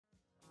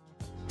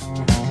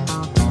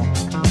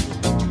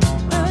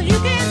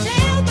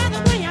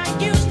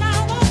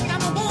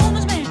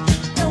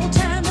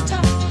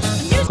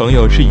朋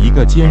友是一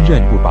个坚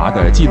韧不拔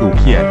的纪录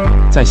片，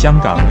在香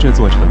港这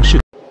座城市。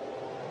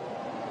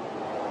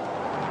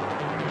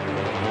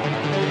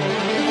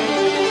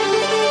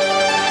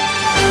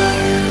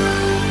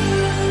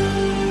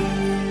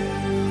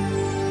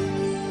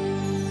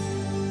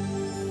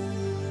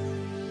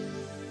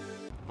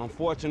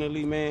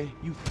Unfortunately, man,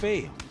 you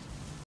failed.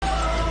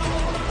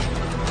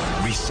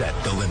 Reset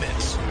the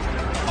limits.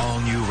 All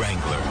new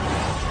Wrangler.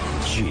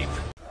 Jeep.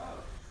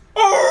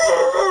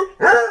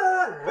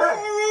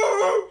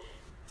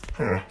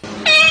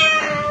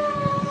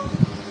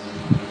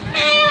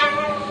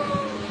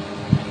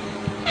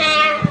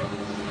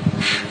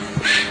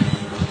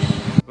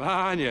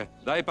 Vanya,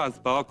 daj pan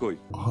spokój.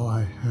 All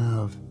I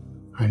have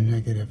are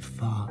negative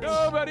thoughts.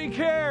 Nobody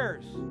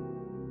cares.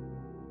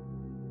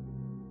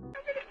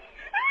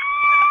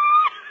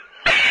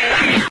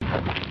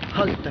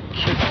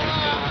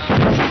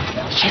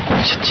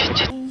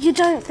 You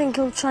don't think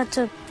he'll try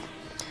to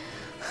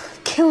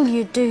kill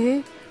you, do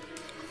you?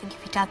 I think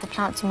if he'd had the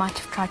chance, he might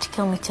have tried to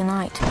kill me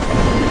tonight.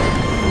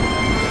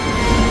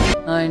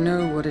 I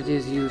know what it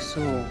is you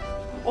saw.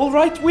 All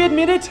right, we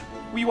admit it.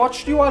 We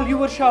watched you while you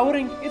were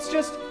showering. It's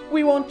just,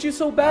 we want you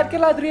so bad,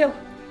 Galadriel.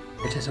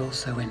 It is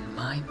also in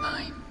my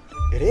mind.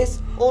 It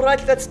is? All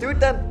right, let's do it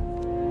then.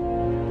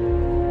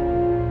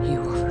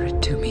 You offer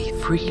it to me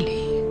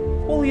freely.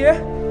 Oh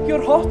yeah,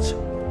 you're hot.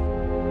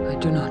 I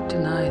do not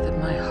deny that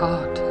my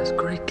heart has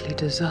greatly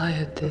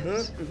desired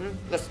this.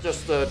 Let's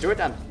just do it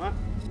then, huh?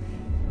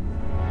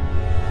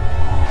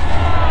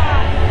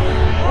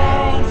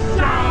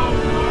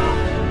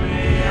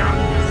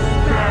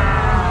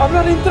 I'm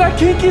not into that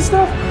kinky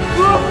stuff.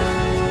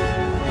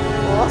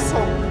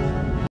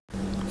 Awesome.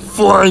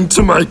 Flying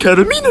to my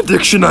ketamine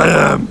addiction I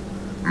am.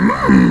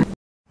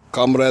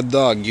 Comrade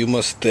Dog, you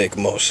must take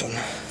motion.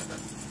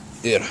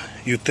 Here,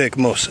 you take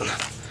motion.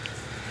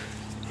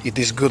 It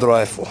is good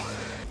rifle.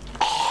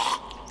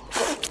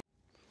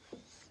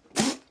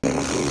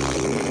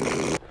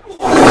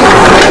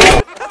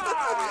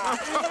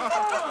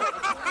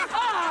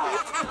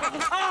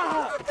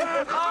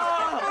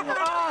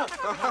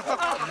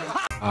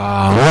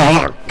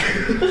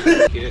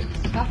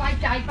 Bye-bye,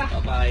 Diaper.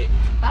 Bye-bye.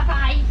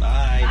 Bye-bye.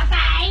 Bye.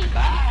 Bye-bye. Bye.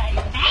 Bye.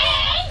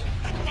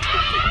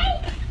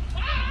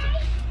 Bye.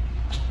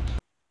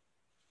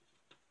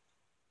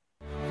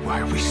 Why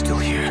are we still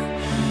here?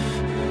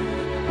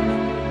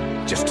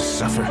 Just to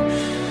suffer?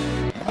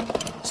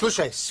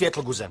 Slušaj,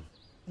 svjetloguze,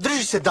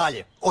 drži se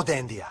dalje od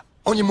Endija.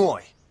 On je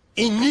moj.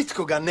 I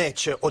nitko ga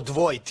neće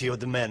odvojiti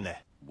od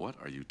mene. What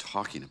are you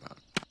talking about?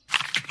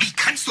 Wie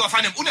kannst du auf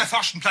einem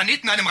unerforschten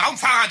Planeten einem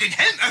Raumfahrer den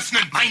Helm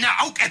öffnen? Meine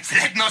Augäpfel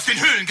hätten aus den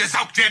Höhlen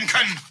gesaugt werden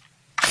können.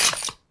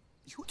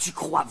 Tu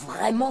crois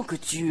vraiment que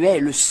tu es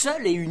le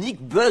seul et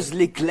unique Buzz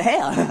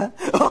l'éclair?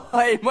 Oh,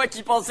 et moi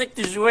qui pensais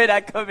que tu jouais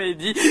la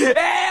comédie.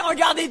 Eh,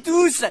 regardez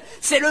tous!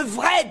 C'est le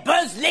vrai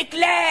Buzz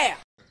l'éclair!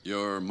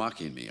 You're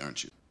mocking me,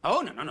 aren't you?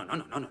 Oh, no.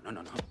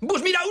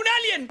 ¡Pues mira, un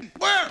alien!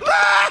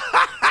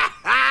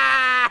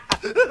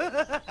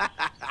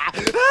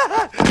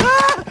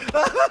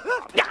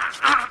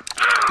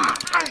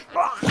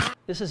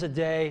 This is a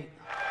day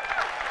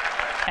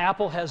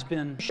Apple has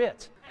been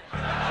shit.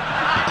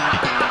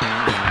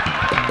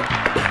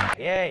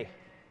 Yay.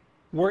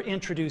 We're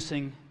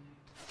introducing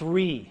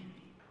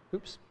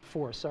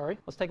 4, sorry.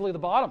 Let's take a look at the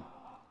bottom.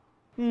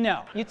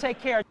 No, you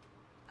take care.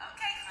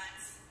 Okay,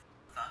 friends.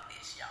 Fuck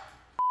this, y'all.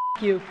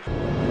 F you.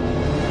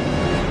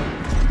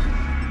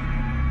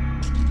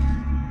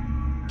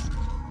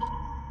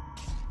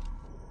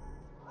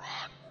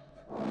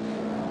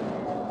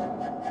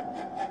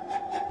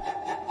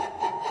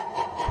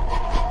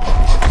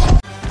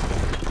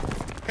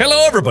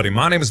 Hello everybody,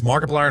 my name is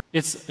Markiplier.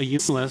 It's a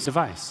useless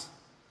device.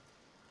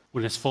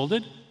 When it's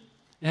folded,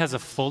 it has a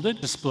folded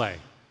display.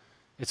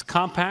 It's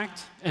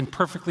compact and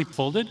perfectly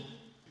folded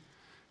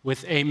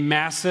with a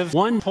massive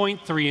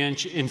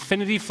 1.3-inch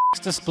Infinity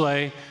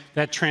display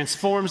that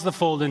transforms the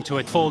fold into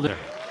a folder.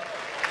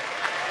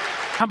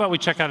 How about we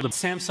check out the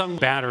Samsung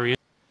battery?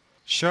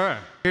 Sure.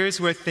 Here's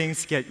where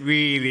things get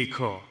really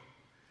cool.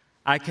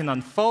 I can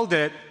unfold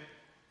it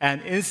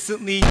and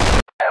instantly...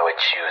 How it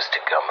chews to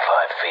gum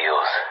 5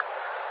 feels.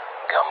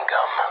 Gum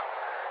gum.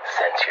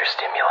 Sense your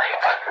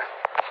stimulate.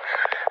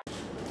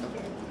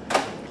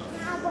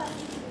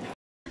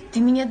 Ты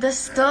меня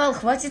достал.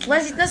 Хватит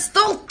лазить на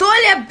стол.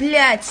 Толя,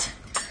 блядь!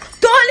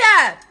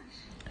 Толя!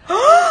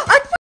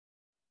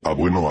 Ah,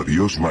 bueno,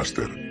 adiós,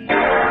 Master.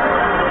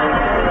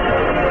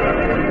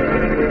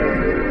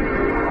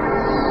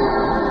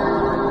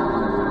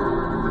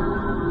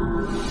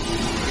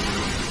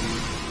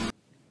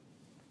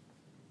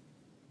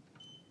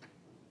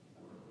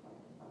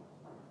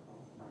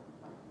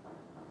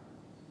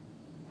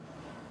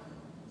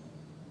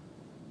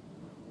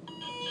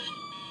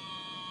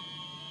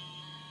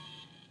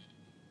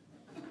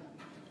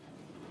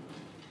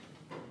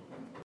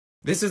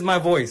 This is my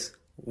voice.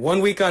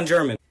 1 week on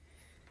German.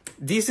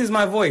 This is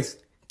my voice.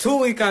 2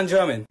 week on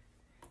German.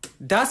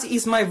 Das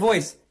ist my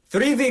voice.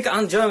 3 week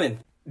on German.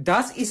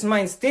 Das ist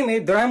mein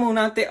Stimme 3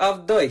 Monate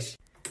auf Deutsch.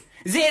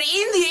 Sehr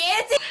in die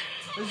Ecke.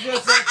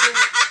 Isn't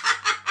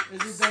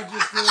that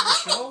just the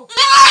show?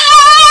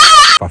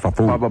 Baba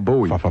Booey, Baba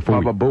Booey, Baba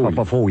Booey,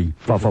 Baba Booey,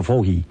 Baba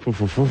Booey,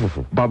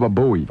 Baba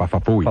Booey, Baba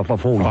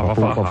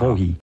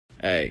Booey.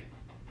 Hey,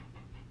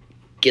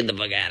 get the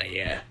fuck out of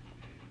here.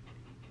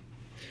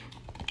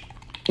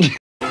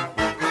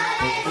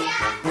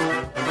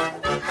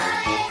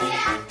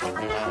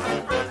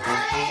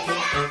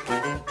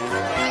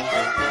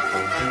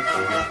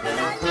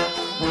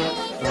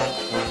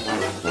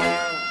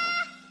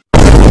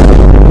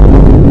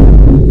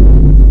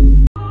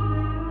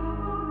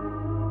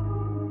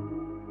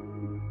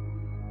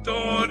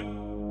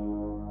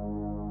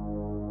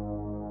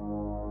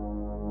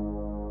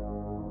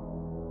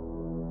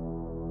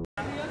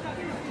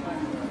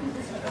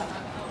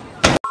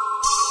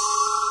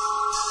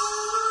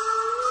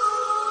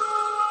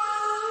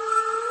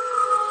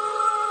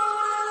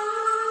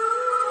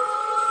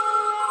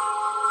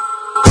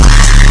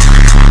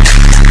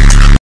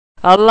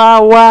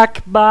 Allahu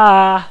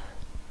Akbar.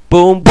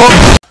 Boom boom.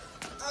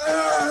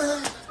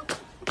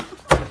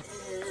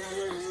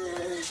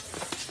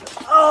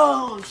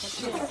 Oh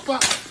shit!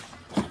 Fuck.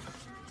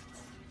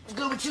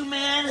 Good with you,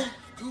 man.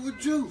 Good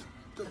with you. What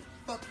the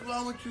fuck's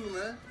wrong with you,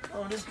 man?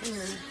 Oh, this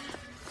good.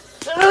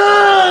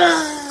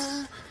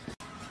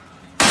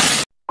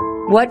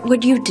 What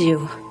would you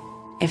do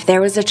if there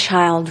was a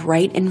child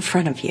right in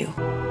front of you?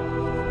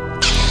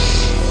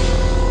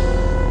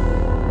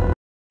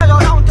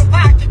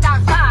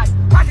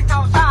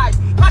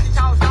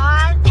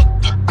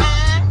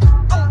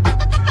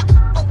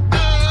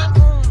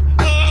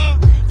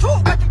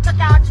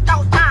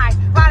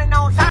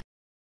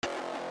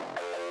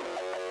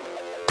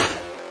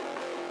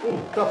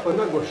 Tapa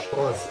na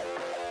gostosa.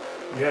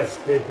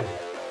 Yes, baby.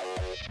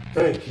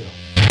 Thank you.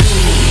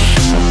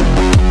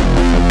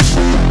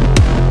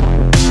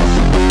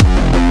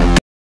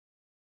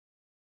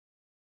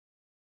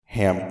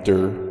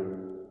 Hamster.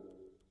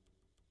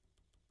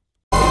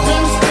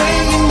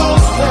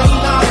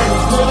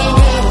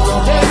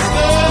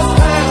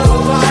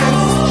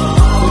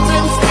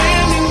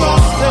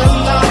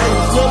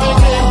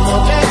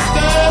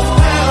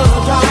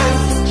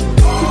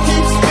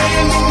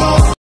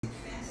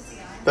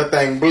 That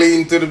thing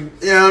bleeding to the, you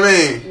know what I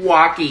mean?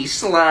 Walkie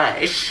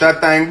slush.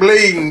 That thing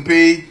bleeding,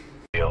 P.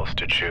 Pills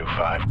to chew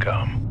 5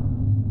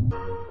 gum.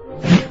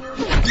 New 5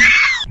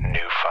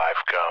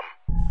 gum.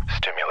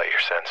 Stimulate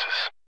your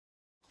senses.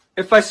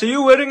 If I see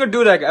you wearing a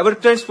durag, I will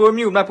transform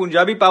you with my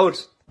Punjabi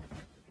powers.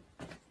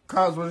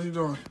 Cuz, what are you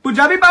doing?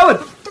 Punjabi power!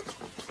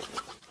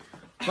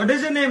 What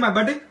is your name, my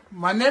buddy?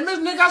 My name is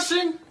Nigga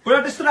Singh. Pull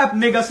out the strap,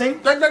 Nigga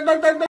Singh.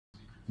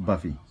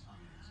 Buffy,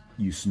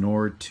 you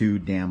snore too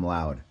damn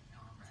loud.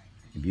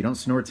 If you don't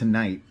snore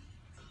tonight,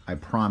 I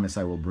promise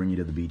I will bring you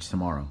to the beach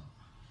tomorrow.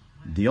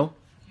 Deal?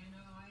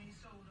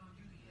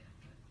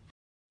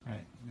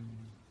 Alright.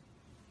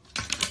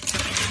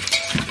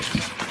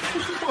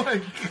 Oh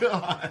my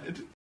god.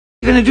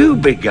 What you gonna do,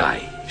 big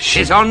guy?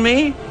 Shit on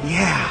me?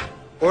 Yeah.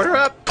 Order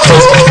up.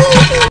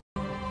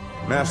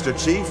 Master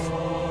Chief,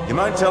 you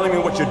mind telling me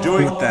what you're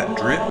doing with that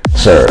drip?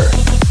 Sir,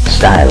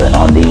 styling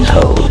on these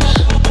hoes.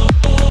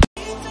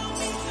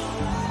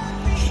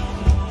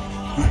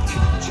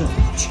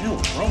 Chill,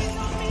 bro.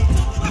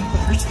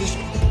 What hurts this?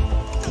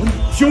 What are you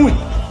doing?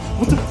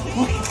 What the fuck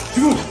are you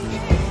doing?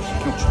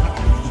 No, try.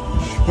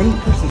 What are you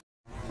pressing?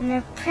 I'm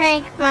gonna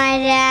prank my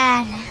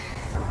dad.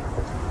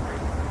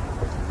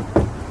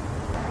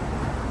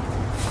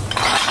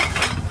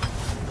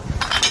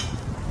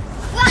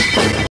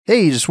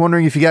 Hey, just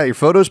wondering if you got your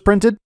photos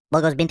printed?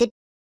 Logos minted?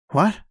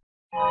 What?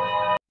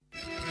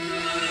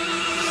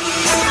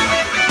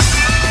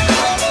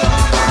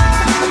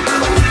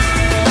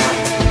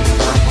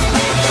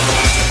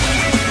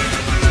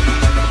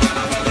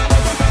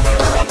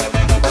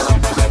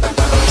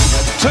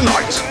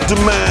 Tonight,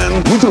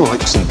 demand would you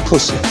like some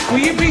pussy? Will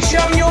you be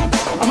showing your...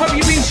 I hope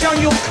you've been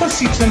showing your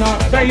pussy tonight,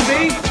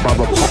 baby.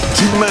 Baba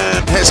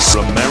Demand has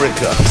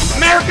America.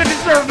 America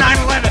deserved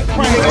 9/11.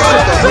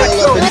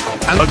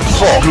 And a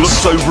clock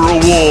looks over a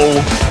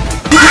wall.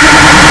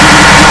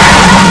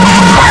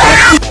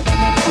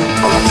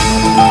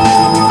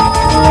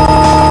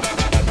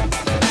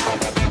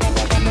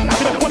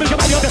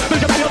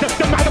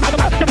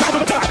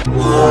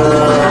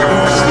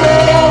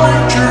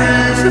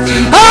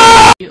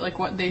 Like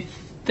what they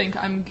think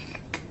I'm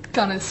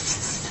gonna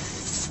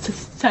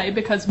say,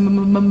 because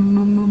most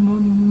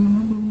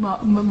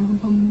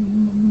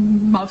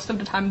of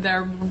the time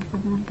they're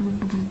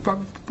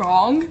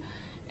wrong,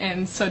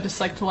 and so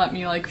just like to let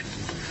me like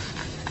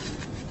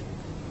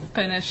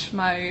finish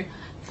my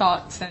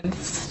thoughts and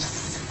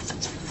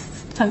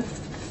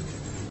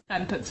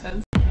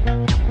sentences.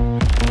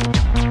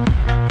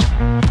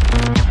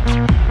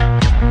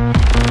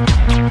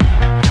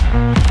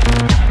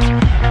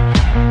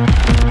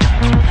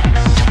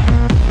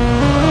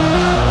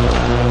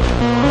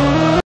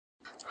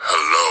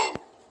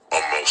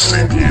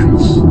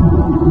 Sapiens.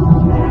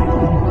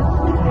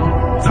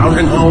 早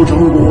晨好，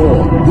中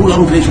国，不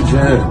浪费时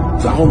间，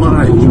早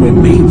买，因为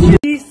每天。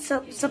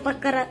Sa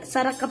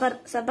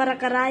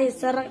barangay,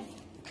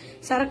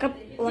 Sarak up,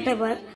 whatever.